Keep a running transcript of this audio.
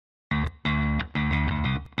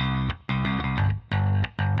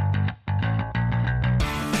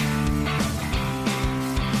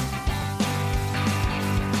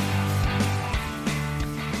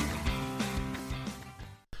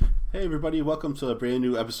Hey everybody, welcome to a brand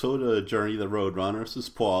new episode of Journey the Roadrunner. This is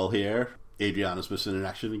Paul here. Adriana's missing in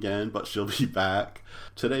action again, but she'll be back.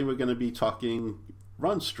 Today we're going to be talking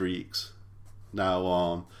run streaks.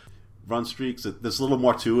 Now, run streaks, there's a little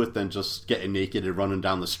more to it than just getting naked and running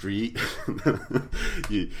down the street.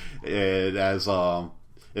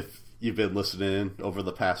 If you've been listening over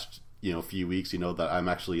the past few weeks, you know that I'm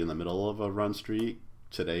actually in the middle of a run streak.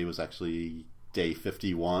 Today was actually day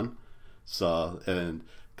 51. And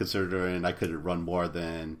considering I couldn't run more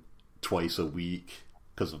than twice a week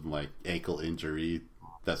because of my ankle injury,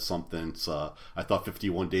 that's something. So I thought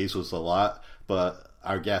 51 days was a lot, but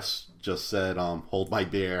our guest just said, hold my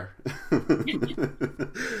beer.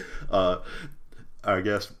 Our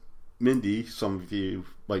guest, Mindy, some of you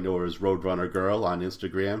might know her as Roadrunner Girl on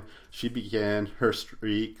Instagram. She began her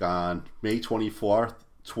streak on May 24th,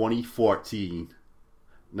 2014.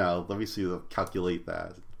 Now, let me see, calculate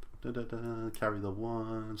that. Carry the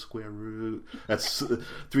one, square root. That's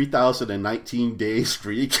 3,019 day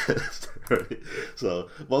streak. So,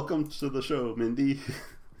 welcome to the show, Mindy.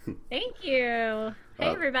 Thank you. Hey,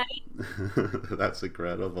 everybody. That's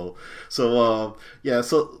incredible. So,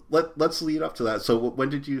 so let's lead up to that. So, when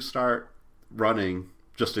did you start running,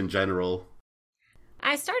 just in general?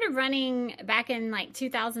 I started running back in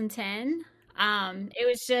 2010. It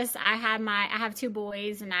was just, I have two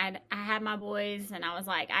boys, and I had my boys, and I was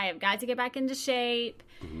like, I have got to get back into shape.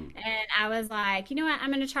 Mm-hmm. And I was like, you know what, I'm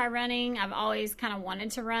going to try running. I've always kind of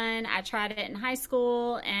wanted to run. I tried it in high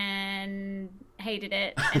school and hated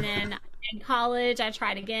it. And then in college, I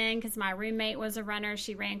tried again because my roommate was a runner.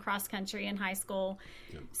 She ran cross country in high school.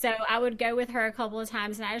 Yep. So I would go with her a couple of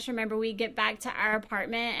times, and I just remember we'd get back to our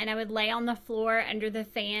apartment, and I would lay on the floor under the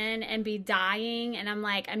fan and be dying, and I'm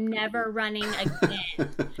like, I'm never running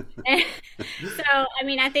again. So,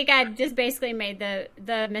 I think I just basically made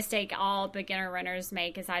the mistake all beginner runners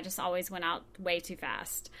make, is I just always went out way too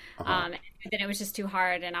fast. And then it was just too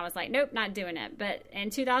hard, and I was like, nope, not doing it. But in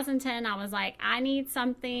 2010, I was like, I need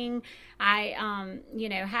something. I,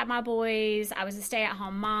 had my boys. I was a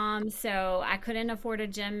stay-at-home mom, so I couldn't afford a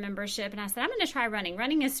gym membership. And I said, I'm going to try running.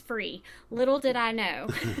 Running is free. Little did I know.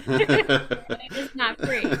 It is not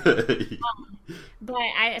free. But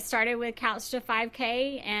I started with Couch to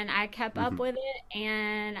 5K, and I kept up with it,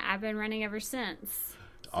 and I've been running ever since.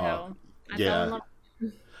 So I fell in love.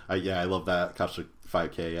 I love that Couch to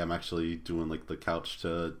 5K. I'm actually doing the Couch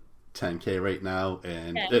to 10K right now,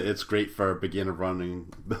 and it's great for beginning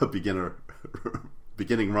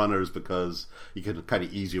runners because you can kind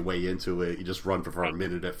of ease your way into it. You just run for a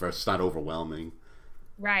minute at first. It's not overwhelming.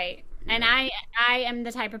 Right. Yeah. And I am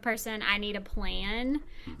the type of person, I need a plan.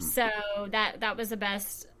 Mm-hmm. So that was the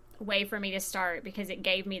best way for me to start, because it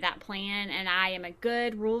gave me that plan, and I am a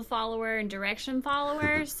good rule follower and direction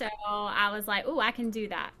follower. So I was like, oh, I can do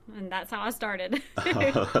that. And that's how I started.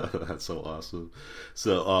 That's so awesome.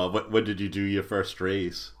 So when did you do your first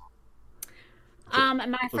race?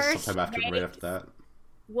 My first sometime race right after that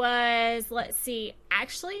was, let's see,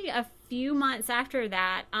 actually a few months after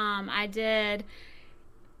that. I did,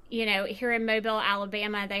 here in Mobile,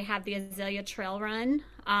 Alabama, they have the Azalea Trail Run.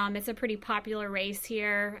 It's a pretty popular race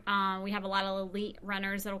here. We have a lot of elite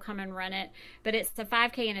runners that'll come and run it, but it's a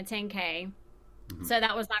 5K and a 10K. Mm-hmm. So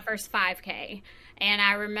that was my first 5K. And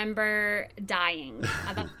I remember dying.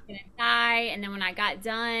 I thought I was going to die. And then when I got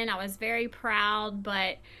done, I was very proud,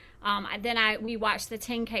 but we watched the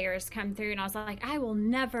 10Kers come through, and I was like, I will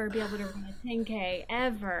never be able to run a 10K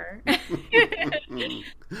ever.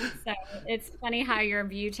 So it's funny how your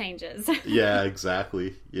view changes. Yeah,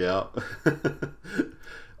 exactly. Yeah.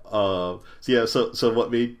 So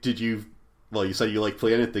what did you, well, you said you like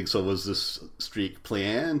planning things. So was this streak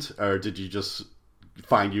planned, or did you just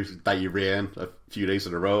find that you ran a few days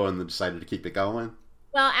in a row and then decided to keep it going?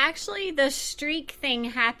 Well, actually the streak thing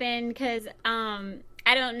happened because,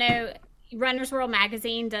 I don't know. Runner's World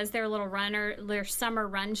Magazine does their summer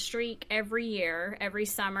run streak every year, every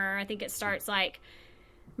summer. I think it starts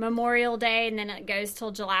Memorial Day, and then it goes till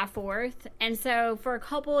July 4th. And so for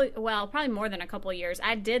probably more than a couple of years,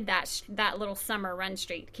 I did that little summer run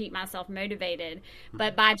streak to keep myself motivated.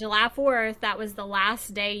 But by July 4th, that was the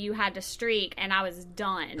last day you had to streak, and I was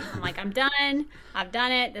done. I'm like, I'm done. I've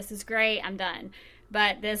done it. This is great. I'm done.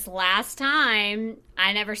 But this last time,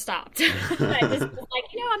 I never stopped. I just was like,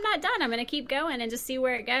 I'm not done. I'm going to keep going and just see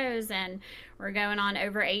where it goes. And we're going on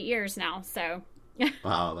over 8 years now. So,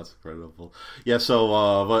 wow, that's incredible. Yeah. So,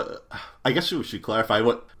 but I guess we should clarify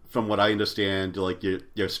from what I understand,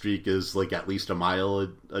 your streak is at least a mile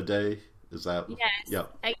a day. Is that? Yes. Yeah.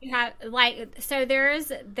 You have so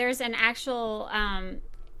there's an actual.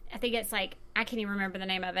 I think it's I can't even remember the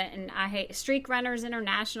name of it, and I hate Streak Runners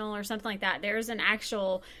International or something like that. There's an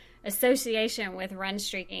actual association with run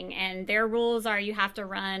streaking, and their rules are you have to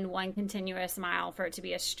run one continuous mile for it to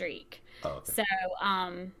be a streak. Oh, okay. So,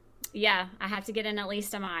 yeah, I have to get in at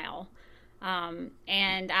least a mile.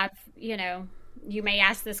 And I've, you may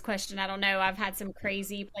ask this question. I don't know. I've had some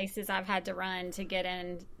crazy places I've had to run to get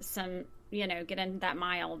in some, get in that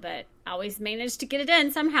mile, but I always managed to get it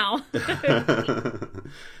in somehow.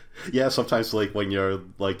 Yeah, sometimes like when you're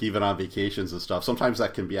like even on vacations and stuff, sometimes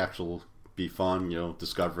that can be fun,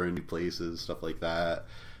 discovering new places, stuff like that.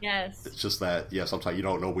 Yes. It's just that, yeah, sometimes you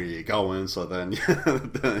don't know where you're going, so then,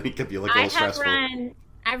 then it can be like a little stressful.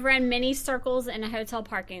 I've run many circles in a hotel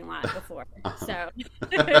parking lot before. So,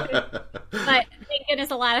 but thank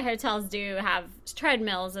goodness a lot of hotels do have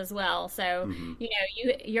treadmills as well. So,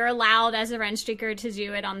 you're allowed as a run streaker to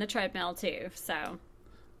do it on the treadmill too. So,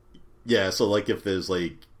 yeah. So like if there's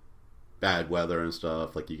like bad weather and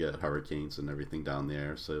stuff, like you get hurricanes and everything down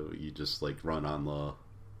there, so you just like run on the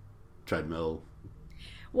treadmill.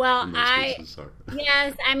 Well,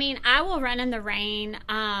 yes, I mean, I will run in the rain.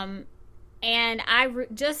 And I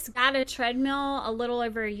just got a treadmill a little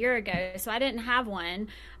over a year ago, so I didn't have one.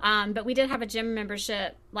 But we did have a gym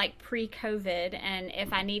membership like pre-COVID, and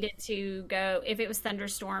if I needed to go, if it was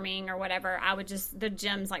thunderstorming or whatever, I would the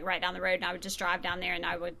gym's like right down the road, and I would just drive down there and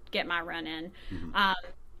I would get my run in.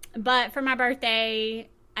 But for my birthday,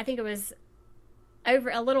 I think it was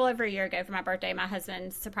a little over a year ago for my birthday, my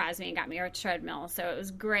husband surprised me and got me a treadmill. So it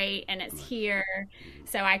was great, and it's here,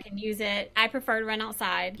 so I can use it. I prefer to run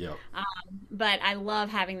outside, but I love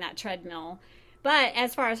having that treadmill. But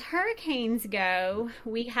as far as hurricanes go,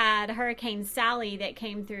 we had Hurricane Sally that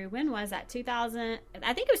came through. When was that? 2000?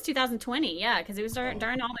 I think it was 2020. Yeah, because it was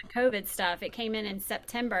during all the COVID stuff. It came in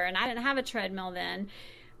September, and I didn't have a treadmill then.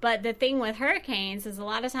 But the thing with hurricanes is a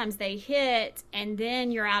lot of times they hit and then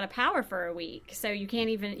you're out of power for a week. So you can't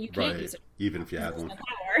use it. Even if you have one.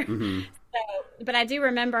 Power. So, but I do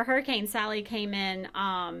remember Hurricane Sally came in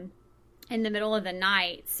the middle of the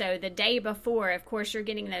night. So the day before, of course, you're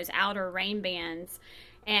getting those outer rain bands.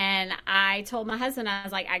 And I told my husband, I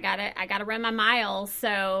was like, I gotta run my mile.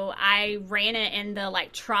 So I ran it in the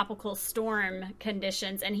like tropical storm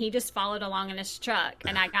conditions, and he just followed along in his truck.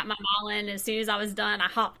 And I got my mile in. As soon as I was done, I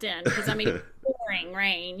hopped in because pouring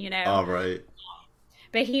rain, All right.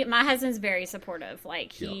 But my husband's very supportive.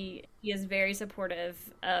 Like he is very supportive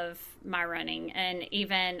of my running. And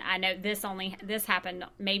even I know this happened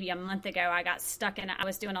maybe a month ago. I got stuck I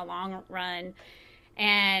was doing a long run.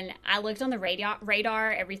 And I looked on the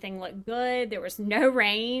radar, everything looked good. There was no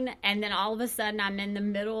rain. And then all of a sudden I'm in the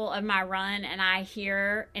middle of my run and I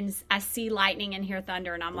hear and I see lightning and hear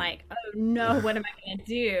thunder. And I'm like, oh no, what am I going to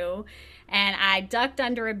do? And I ducked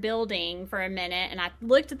under a building for a minute and I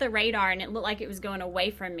looked at the radar and it looked like it was going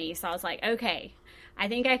away from me. So I was like, okay, I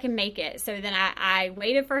think I can make it. So then I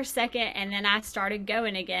waited for a second and then I started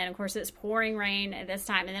going again. Of course, it's pouring rain at this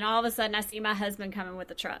time. And then all of a sudden I see my husband coming with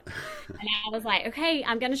the truck. And I was like, okay,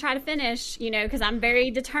 I'm going to try to finish, because I'm very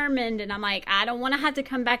determined. And I'm like, I don't want to have to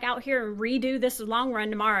come back out here and redo this long run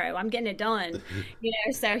tomorrow. I'm getting it done.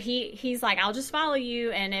 So he's like, I'll just follow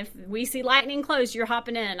you. And if we see lightning close, you're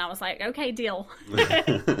hopping in. I was like, okay, deal.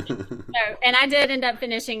 And I did end up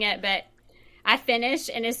finishing it, but I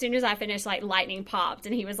finished, and as soon as I finished, like lightning popped,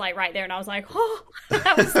 and he was like right there, and I was like, "Oh,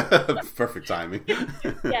 that was perfect timing."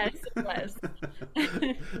 Yes, it was.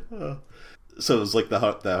 So it was like the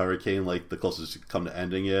hurricane, like the closest you come to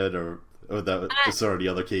ending it, or that is there any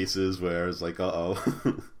other cases where it's like, Well,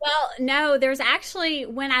 no, there's actually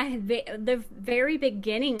the very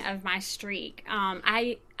beginning of my streak,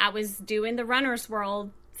 I was doing the Runner's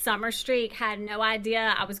World summer streak, had no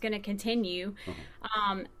idea I was going to continue.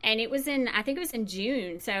 And I think it was in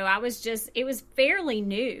June. So it was fairly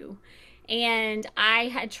new. And I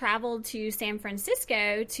had traveled to San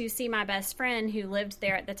Francisco to see my best friend who lived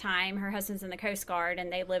there at the time. Her husband's in the Coast Guard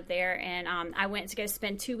and they lived there. And I went to go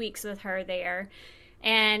spend 2 weeks with her there.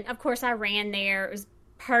 And of course I ran there. It was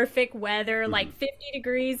perfect weather, like 50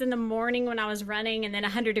 degrees in the morning when I was running, and then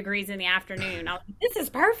 100 degrees in the afternoon. I was like, this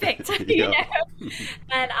is perfect. But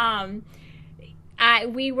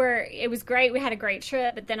it was great. We had a great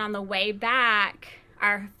trip, but then on the way back,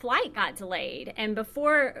 our flight got delayed. And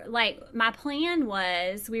before, like, my plan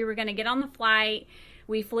was we were going to get on the flight.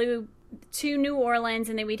 We flew to New Orleans,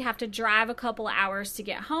 and then we'd have to drive a couple hours to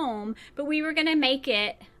get home, but we were going to make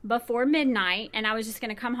it before midnight, and I was just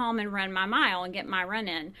going to come home and run my mile and get my run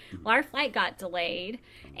in. Well, our flight got delayed,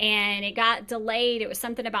 and it got delayed. It was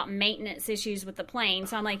something about maintenance issues with the plane,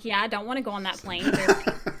 so I'm like, yeah, I don't want to go on that plane.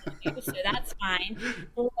 so that's fine.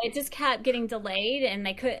 Well, it just kept getting delayed, and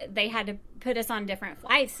they had to put us on different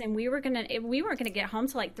flights, and we weren't gonna get home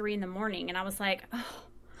till like 3 a.m. And I was like, oh.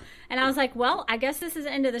 And I was like, well, I guess this is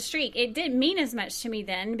the end of the streak. It didn't mean as much to me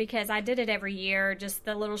then because I did it every year, just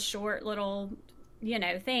the little short little,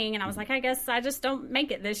 thing. And I was like, I guess I just don't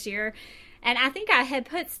make it this year. And I think I had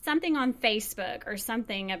put something on Facebook or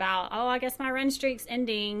something about, oh, I guess my run streak's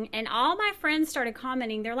ending. And all my friends started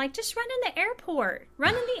commenting. They're like, just run in the airport.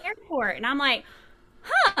 Run in the airport. And I'm like,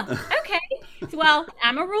 huh, okay. Well,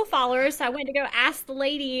 I'm a rule follower, so I went to go ask the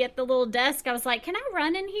lady at the little desk. I was like, can I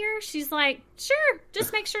run in here? She's like, sure.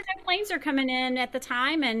 Just make sure no planes are coming in at the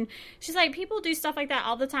time. And she's like, people do stuff like that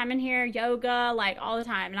all the time in here, yoga, like all the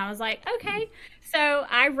time. And I was like, okay. So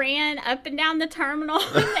I ran up and down the terminal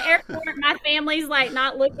in the airport. My family's like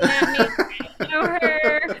not looking at me. I know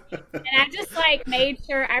her. And I just like made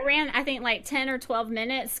sure I ran, I think like 10 or 12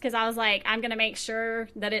 minutes because I was like, I'm going to make sure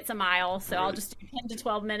that it's a mile. So I'll just do 10 to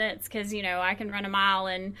 12 minutes because, I can run a mile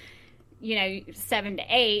in, 7 to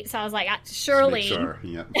 8. So I was like, surely. Sure.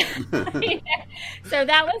 Yeah. So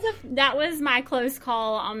that was my close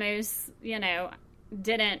call almost,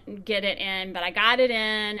 didn't get it in, but I got it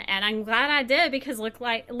in, and I'm glad I did because look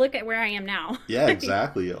at where I am now. Yeah,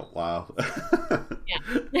 exactly. Oh, wow.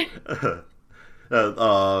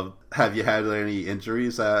 Yeah. Have you had any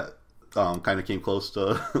injuries that kind of came close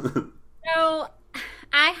to? So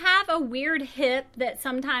I have a weird hip that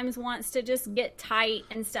sometimes wants to just get tight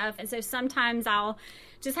and stuff, and so sometimes I'll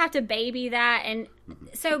just have to baby that. And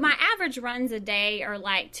so my average runs a day are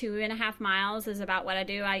like 2.5 miles is about what I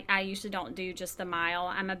do. I usually don't do just the mile.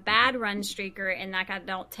 I'm a bad run streaker, and like I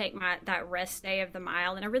don't take that rest day of the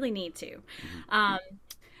mile, and I really need to.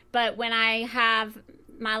 But when I have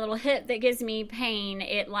my little hip that gives me pain,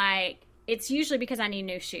 it's usually because I need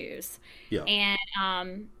new shoes. Yeah.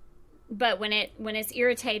 And but when it's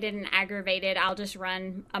irritated and aggravated, I'll just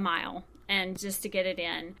run a mile and just to get it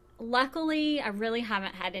in. Luckily, I really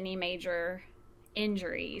haven't had any major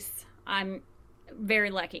injuries. I'm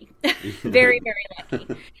very lucky. Very, very lucky.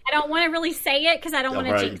 I don't want to really say it because I don't want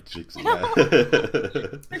to jinx it.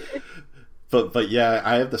 Yeah. But yeah,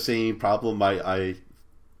 I have the same problem. I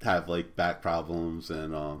have like back problems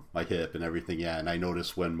and my hip and everything. Yeah, and I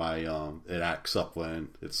notice when my it acts up when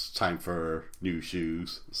it's time for new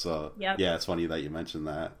shoes. So yep. Yeah, it's funny that you mentioned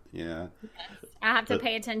that. Yeah. I have to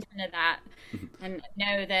pay attention to that and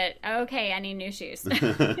know that, okay, I need new shoes.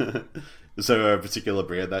 Is there a particular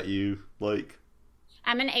brand that you like?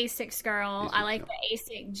 I'm an ASICS girl. I like the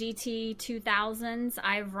ASIC GT 2000s.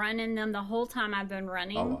 I've run in them the whole time I've been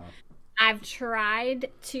running. Oh, wow. I've tried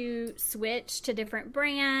to switch to different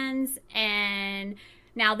brands, and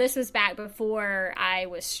now this was back before I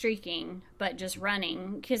was streaking, but just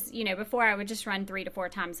running. Because, before I would just run 3 to 4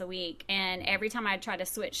 times a week, and every time I'd try to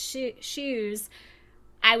switch shoes,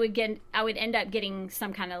 I would end up getting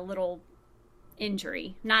some kind of little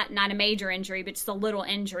injury, not a major injury, but just a little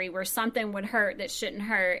injury where something would hurt that shouldn't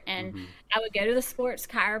hurt. And I would go to the sports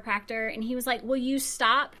chiropractor, and he was like, will you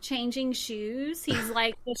stop changing shoes? He's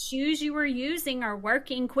like, the shoes you were using are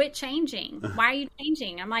working, quit changing. Why are you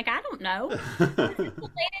changing? I'm like, I don't know. This is the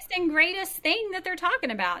latest and greatest thing that they're talking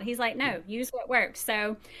about. He's like, no, use what works.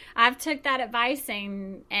 So I've took that advice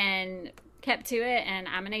and kept to it, and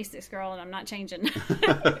I'm an ASICS girl, and I'm not changing. I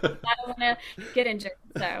don't want to get injured,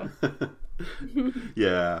 so.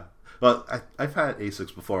 Yeah, well, I've had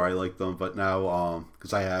ASICs before. I like them, but now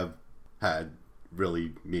because I have had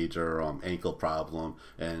really major ankle problem,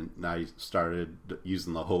 and I started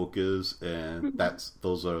using the Hokas, and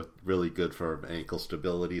those are really good for ankle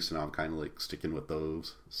stability. So now I'm kind of like sticking with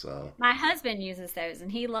those. So my husband uses those,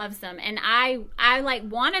 and he loves them, and I like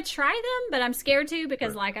want to try them, but I'm scared to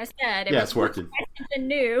because, like I said, it's working. Something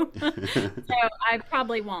new, so I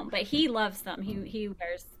probably won't. But he loves them. He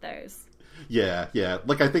wears those. Yeah.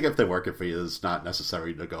 Like, I think if they're working for you, it's not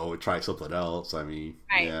necessary to go and try something else. I mean,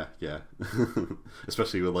 right. Yeah.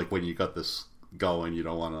 Especially with, like, when you got this going, you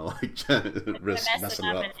don't want to, like, risk messing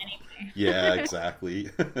it up. Yeah, exactly.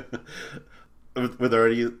 Were there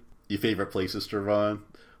any your favorite places to run?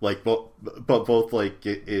 Like, both like,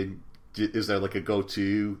 is there, like, a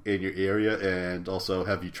go-to in your area? And also,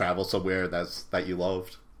 have you traveled somewhere that you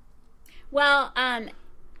loved? Well,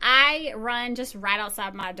 I run just right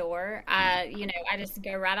outside my door. I just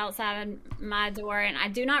go right outside my door, and I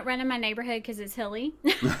do not run in my neighborhood because it's hilly.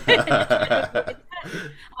 Not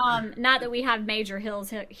that we have major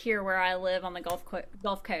hills here where I live on the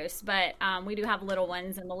Gulf Coast, but we do have little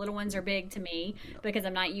ones, and the little ones are big to me because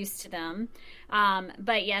I'm not used to them.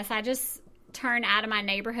 But yes, I just turn out of my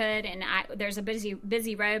neighborhood, and there's a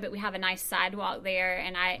busy road, but we have a nice sidewalk there,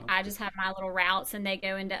 and I just have my little routes, and they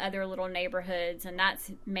go into other little neighborhoods, and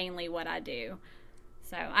that's mainly what I do.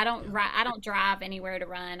 So I don't drive anywhere to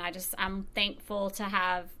run. I'm thankful to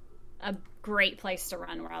have a great place to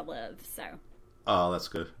run where I live. So. Oh, that's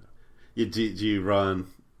good. Do you run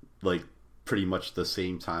like pretty much the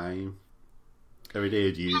same time every day?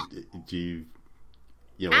 Or do you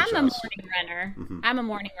I'm a morning runner. Mm-hmm. I'm a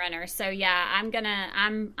morning runner. So yeah,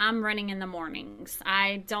 I'm running in the mornings.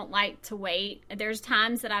 I don't like to wait. There's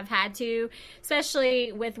times that I've had to,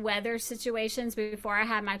 especially with weather situations. Before I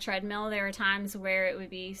had my treadmill, there were times where it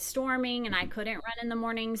would be storming and I couldn't run in the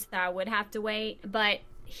mornings, so I would have to wait. But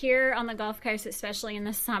here on the Gulf Coast, especially in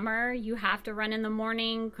the summer, you have to run in the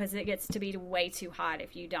morning because it gets to be way too hot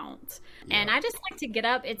if you don't. Yeah. And I just like to get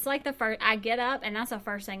up. It's like I get up and that's the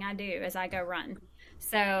first thing I do is I go run.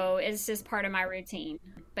 So it's just part of my routine.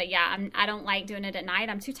 But yeah, I don't like doing it at night.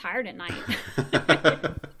 I'm too tired at night.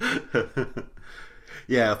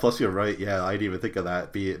 Yeah, plus you're right. Yeah, I didn't even think of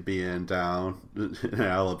that. Being down in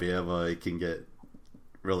Alabama, it can get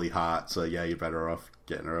really hot. So yeah, you're better off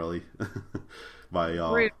getting early.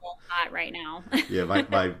 Brutal hot right now. Yeah,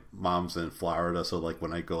 my mom's in Florida, so like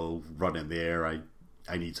when I go running there,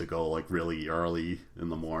 I need to go like really early in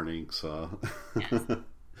the morning. So. Yes.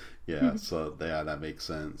 Yeah, so yeah, that makes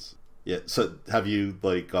sense. Yeah, so have you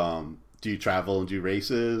like do you travel and do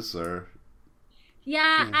races or?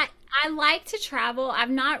 Yeah, I like to travel. I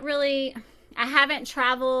haven't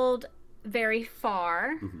traveled very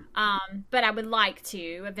far, but I would like to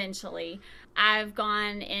eventually. I've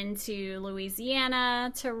gone into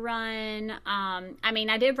Louisiana to run.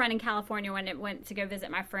 I did run in California when it went to go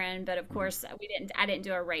visit my friend, but of course I didn't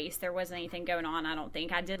do a race. There wasn't anything going on. I don't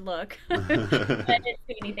think I did look, but I didn't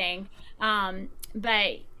see anything.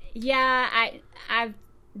 But yeah, I've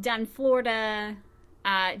done Florida,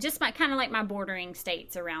 just kind of like my bordering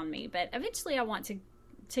states around me, but eventually I want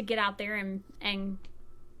to get out there and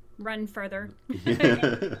run further.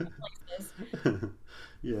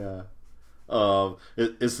 Yeah.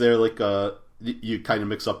 Is there like you kind of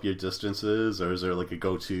mix up your distances, or is there like a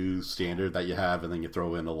go-to standard that you have and then you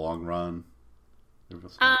throw in a long run?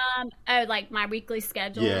 Like my weekly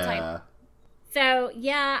schedule. Yeah. Type. So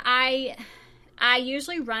yeah, I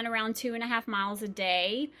usually run around 2.5 miles a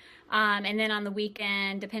day. And then on the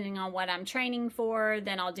weekend, depending on what I'm training for,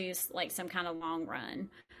 then I'll do like some kind of long run.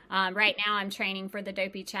 Right now I'm training for the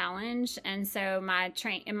Dopey Challenge. And so my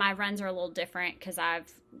runs are a little different because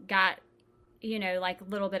I've got, like a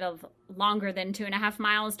little bit of longer than 2.5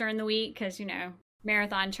 miles during the week because,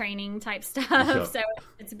 marathon training type stuff. Sure. So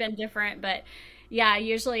it's been different, but yeah,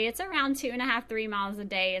 usually it's around 2.5, 3 miles a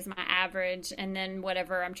day is my average. And then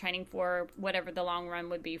whatever I'm training for, whatever the long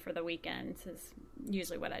run would be for the weekends is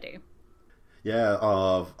usually what I do.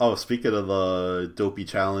 Yeah. Speaking of the Dopey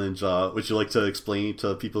Challenge, would you like to explain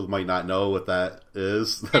to people who might not know what that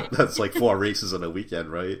is? That's like 4 races in a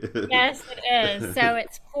weekend, right? Yes, it is. So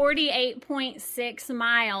it's 48.6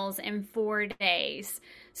 miles in 4 days.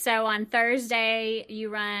 So on Thursday, you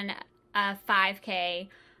run a 5K.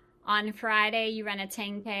 On Friday, you run a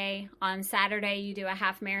 10K. On Saturday, you do a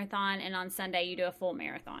half marathon. And on Sunday, you do a full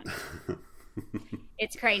marathon.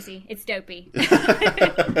 It's crazy. It's dopey.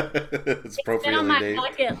 It's been on my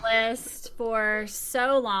bucket list for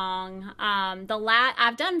so long.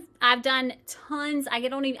 I've done tons. I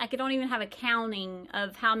don't even have a counting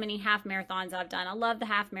of how many half marathons I've done. I love the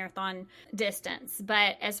half marathon distance,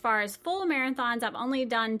 but as far as full marathons, I've only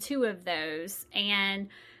done 2 of those, and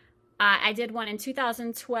I did one in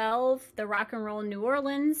 2012, the Rock and Roll New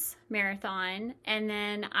Orleans Marathon, and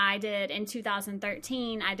then I did in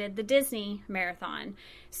 2013, I did the Disney Marathon.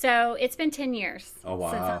 So it's been 10 years since I've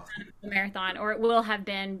done the marathon, or it will have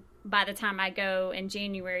been by the time I go in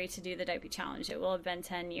January to do the Dopey Challenge. It will have been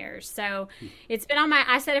 10 years. So it's been on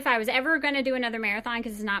I said if I was ever going to do another marathon,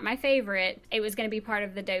 because it's not my favorite, it was going to be part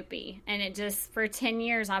of the Dopey. And it just, for 10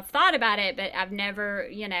 years, I've thought about it, but I've never,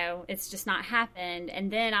 it's just not happened.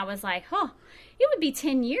 And then I was like, it would be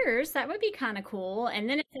 10 years. That would be kind of cool. And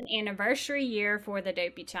then it's an anniversary year for the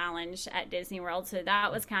Dopey Challenge at Disney World. So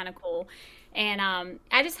that was kind of cool. And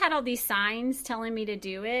I just had all these signs telling me to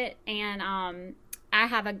do it. And I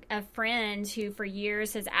have a friend who for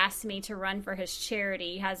years has asked me to run for his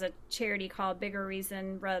charity. He has a charity called Bigger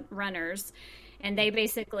Reason Runners. And they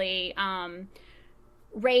basically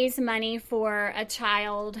raise money for a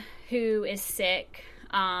child who is sick.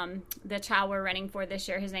 The child we're running for this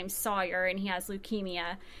year, his name's Sawyer, and he has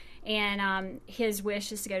leukemia. And his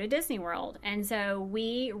wish is to go to Disney World. And so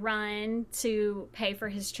we run to pay for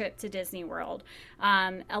his trip to Disney World.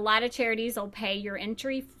 A lot of charities will pay your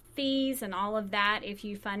entry fees and all of that if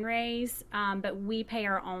you fundraise, but we pay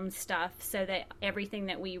our own stuff so that everything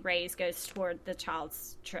that we raise goes toward the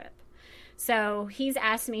child's trip. So he's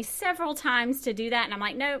asked me several times to do that, and I'm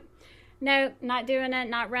like, nope, not doing it,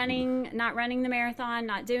 not running the marathon,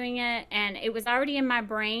 not doing it. And it was already in my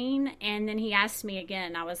brain, and then he asked me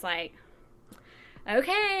again. I was like,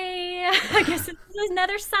 okay, I guess this is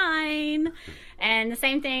another sign. And the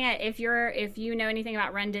same thing, if you know anything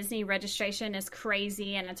about Run Disney, registration is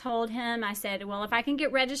crazy. And I told him, I said, well, if I can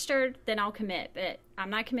get registered, then I'll commit, but I'm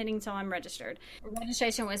not committing until I'm registered.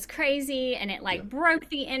 Registration was crazy, and it broke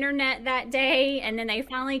the internet that day. And then they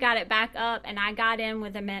finally got it back up, and I got in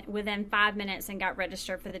within 5 minutes and got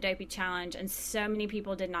registered for the Dopey Challenge. And so many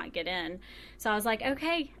people did not get in. So I was like,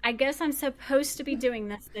 okay, I guess I'm supposed to be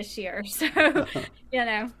doing this year. So,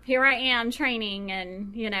 here I am training,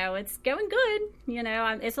 and, it's going good.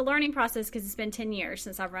 It's a learning process because it's been 10 years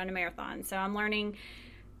since I've run a marathon. So I'm learning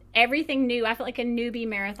everything new. I feel like a newbie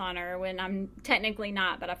marathoner when I'm technically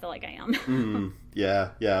not, but I feel like I am.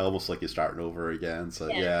 Yeah, almost like you're starting over again. So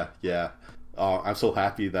yeah. I'm so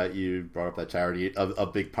happy that you brought up that charity. A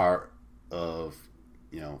big part of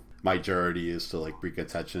my journey is to bring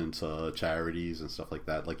attention to charities and stuff like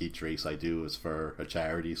that. Like each race I do is for a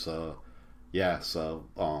charity. So yeah,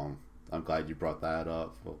 I'm glad you brought that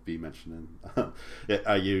up. We'll be mentioning.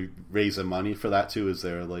 Are you raising money for that too? Is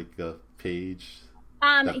there a page?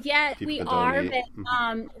 Yeah, we are, but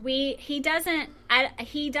he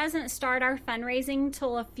doesn't start our fundraising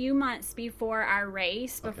till a few months before our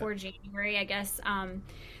race, before January, I guess.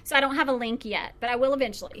 So I don't have a link yet, but I will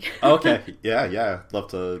eventually. Okay, yeah, love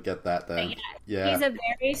to get that then. Yeah. He's a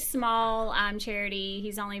very small charity.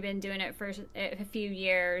 He's only been doing it for a few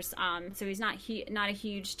years, so he's not a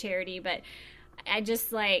huge charity, but I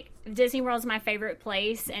just Disney World's my favorite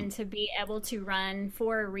place, and to be able to run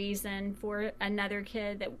for a reason for another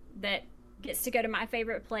kid that gets to go to my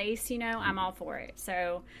favorite place, I'm all for it.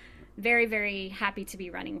 So very, very happy to be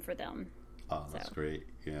running for them. Oh, that's great.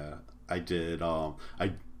 Yeah. I did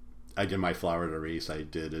I did my Florida race. I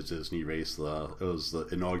did a Disney race. It was the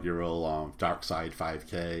inaugural Dark Side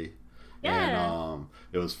 5K. Yeah. And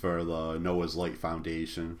it was for the Noah's Light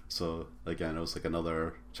Foundation. So again, it was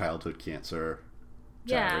another childhood cancer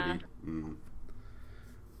charity.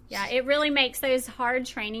 Yeah, it really makes those hard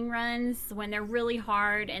training runs, when they're really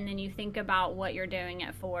hard, and then you think about what you're doing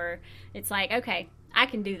it for. It's like, okay, I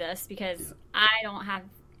can do this because I don't have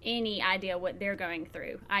any idea what they're going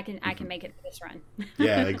through. I can make it through this run.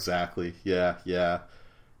 Yeah, exactly. Yeah.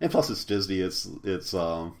 And plus it's Disney. It's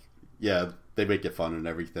they make it fun and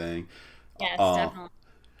everything. Yes, definitely.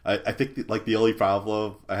 I think the only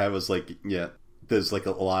problem I have is there's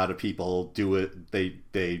a lot of people do it.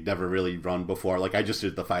 They never really run before. I just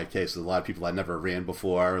did the 5K, so a lot of people that never ran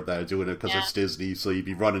before that are doing it because it's Disney. So you'd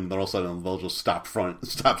be running, and then all of a sudden they'll just stop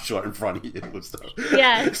short in front of you and stuff.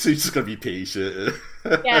 Yeah. So you're just gonna be patient.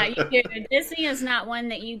 Yeah, you do. Disney is not one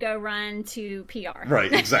that you go run to PR.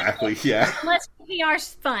 Right. Exactly. Yeah. Unless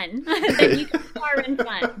PR's fun, then you can PR and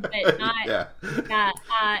fun, but not. Yeah.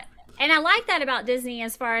 And I like that about Disney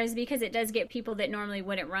as far as because it does get people that normally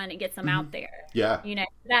wouldn't run, it gets them out there. Yeah.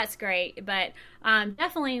 That's great. But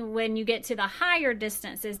definitely when you get to the higher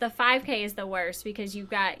distances, the 5K is the worst because you've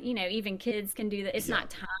got, even kids can do that. It's not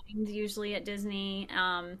timed usually at Disney.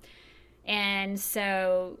 And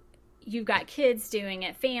so you've got kids doing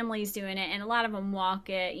it, families doing it, and a lot of them walk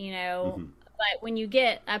it, But when you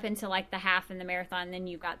get up into the half and the marathon, then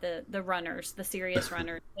you've got the runners, the serious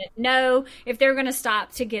runners that know if they're going to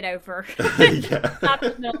stop to get over. Stop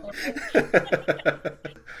in the middle of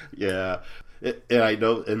it. Yeah. And I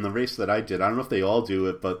know in the race that I did, I don't know if they all do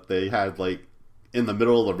it, but they had in the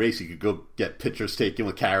middle of the race, you could go get pictures taken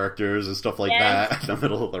with characters and stuff like that in the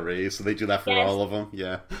middle of the race. So they do that for all of them.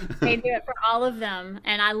 Yeah. They do it for all of them.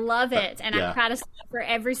 And I love it. And I try to stop for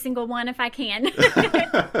every single one if I can.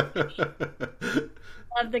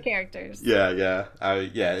 Love the characters. Yeah.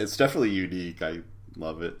 It's definitely unique. I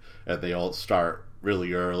love it. And they all start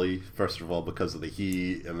really early, first of all, because of the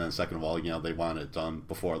heat. And then second of all, they want it done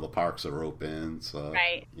before the parks are open. So,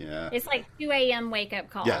 right. Yeah. It's 2 a.m. wake up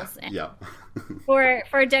calls. Yeah.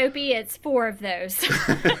 For Dopey, it's 4 of those.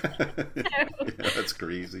 Yeah, that's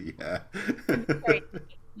crazy. Yeah. Crazy.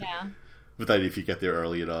 Yeah. But then if you get there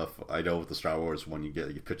early enough, I know with the Star Wars one, you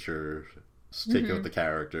get your picture taken with the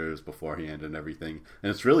characters beforehand and everything.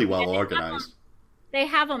 And it's really well organized. They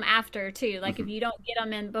have them after, too. If you don't get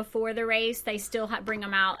them in before the race, they still bring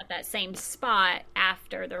them out at that same spot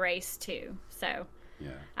after the race, too. So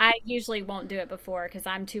I usually won't do it before because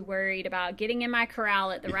I'm too worried about getting in my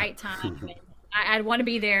corral at the right time and I'd want to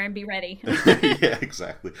be there and be ready. Yeah,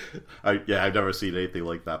 exactly. I've never seen anything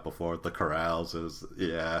like that before. The corrals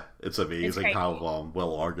it's amazing how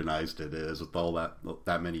well organized it is with all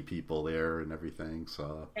that many people there and everything.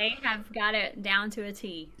 So they have got it down to a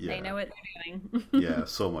T. Yeah. They know what they're doing. Yeah,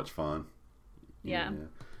 so much fun. Yeah.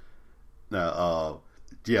 Now,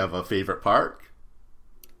 do you have a favorite park?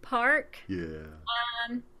 Yeah.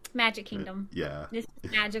 Magic Kingdom. Yeah. This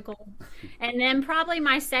is magical. And then probably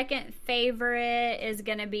my second favorite is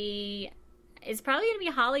probably gonna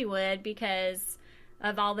be Hollywood because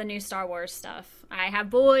of all the new Star Wars stuff. I have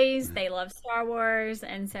boys, they love Star Wars,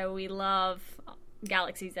 and so we love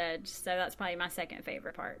Galaxy's Edge. So that's probably my second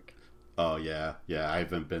favorite park. Oh yeah. I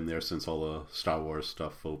haven't been there since all the Star Wars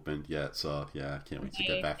stuff opened yet, so yeah, I can't wait to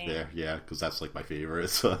get back there. Yeah, because that's like my favorite.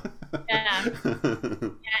 So. Yeah.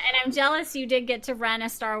 And I'm jealous you did get to run a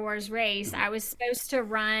Star Wars race. I was supposed to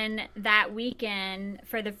run that weekend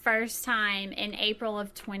for the first time in April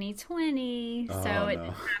of 2020, so it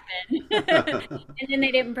didn't happen. And then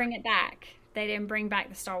they didn't bring it back. They didn't bring back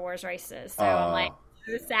the Star Wars races, so I'm like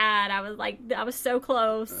so sad. I was so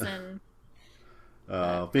close and.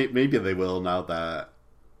 Maybe they will now that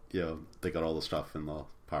they got all the stuff in the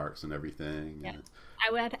parks and everything. Yeah,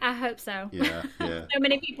 I hope so. Yeah. So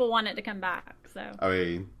many people want it to come back. So I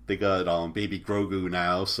mean, they got baby Grogu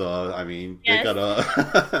now, so I mean, they gotta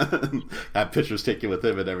have pictures taken with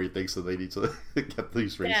him and everything. So they need to get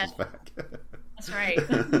these races back. That's right.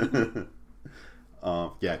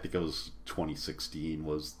 I think it was 2016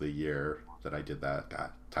 was the year that I did that.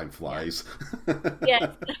 God, time flies. Yes,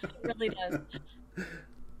 it really does.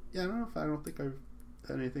 Yeah, I don't think I've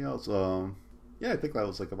had anything else. I think that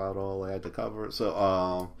was like about all I had to cover. So,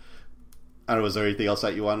 I don't know, was there anything else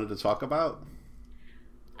that you wanted to talk about?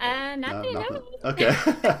 Nothing. No. Okay.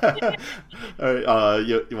 All right.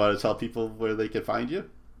 You want to tell people where they can find you?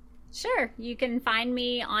 Sure. You can find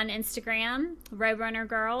me on Instagram, Roadrunner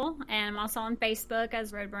Girl, and I'm also on Facebook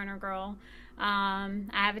as Roadrunner Girl. I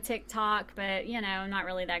have a TikTok, but I'm not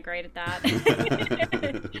really that great at that.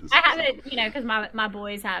 I have it, because my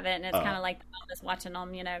boys have it, and it's kind of like just watching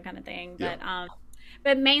them, kind of thing.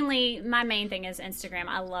 But mainly, my main thing is Instagram.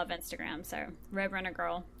 I love Instagram, so Roadrunner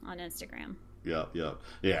Girl on Instagram. Yeah.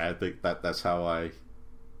 I think that's how I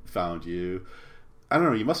found you. I don't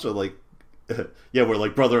know. You must have we're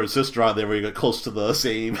like brother and sister on there. We got close to the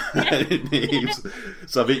same names,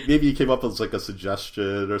 so maybe you came up with like a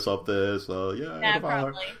suggestion or something. So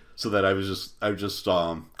probably. So that I was just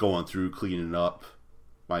going through cleaning up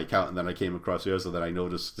my account, and then I came across yours, and then I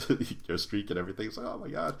noticed your streak and everything. It's like, oh my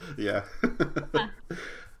god, yeah.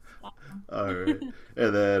 All right,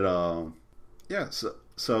 and then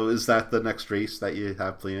So is that the next race that you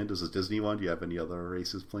have planned? Is a Disney one? Do you have any other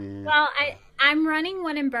races planned? Well, I'm running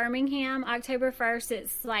one in Birmingham, October 1st.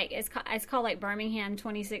 It's called like Birmingham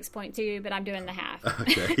 26.2, but I'm doing the half.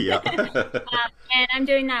 Okay, yeah. And I'm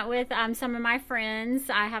doing that with some of my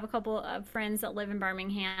friends. I have a couple of friends that live in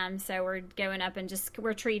Birmingham, so we're going up and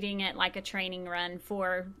we're treating it like a training run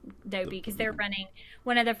for Dobie because they're running.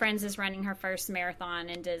 One of the friends is running her first marathon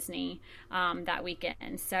in Disney that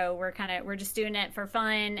weekend, so we're just doing it for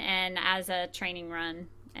fun and as a training run.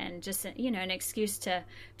 And just an excuse to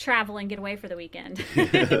travel and get away for the weekend.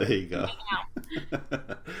 There you go.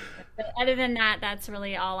 But other than that, that's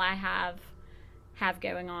really all I have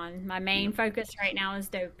going on. My main focus right now is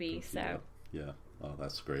Dobie. So yeah. Oh,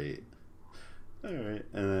 that's great. All right,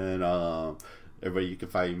 and then everybody, you can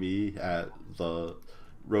find me at the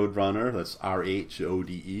Roadrunner. That's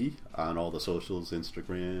RHODE on all the socials: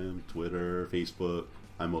 Instagram, Twitter, Facebook.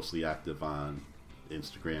 I'm mostly active on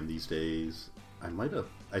Instagram these days.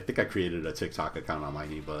 I think I created a TikTok account on my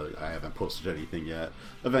name, but I haven't posted anything yet.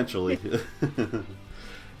 Eventually.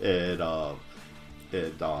 and the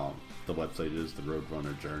website is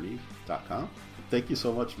theroadrunnerjourney.com. Thank you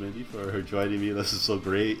so much, Mindy, for joining me. This is so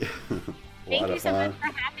great. Thank you so much for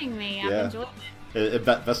having me. I've enjoyed it. And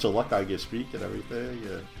best of luck on your streak and everything.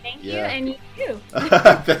 Thank you, and you too.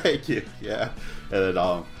 Thank you. Yeah. And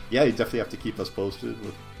you definitely have to keep us posted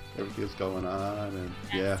with everything that's going on,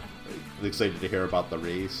 and I'm excited to hear about the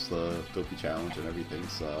race, the Dobie Challenge, and everything.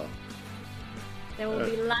 So there will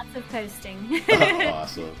be lots of posting.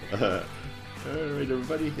 Awesome. All right,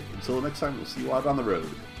 everybody. Until next time, we'll see you out on the road.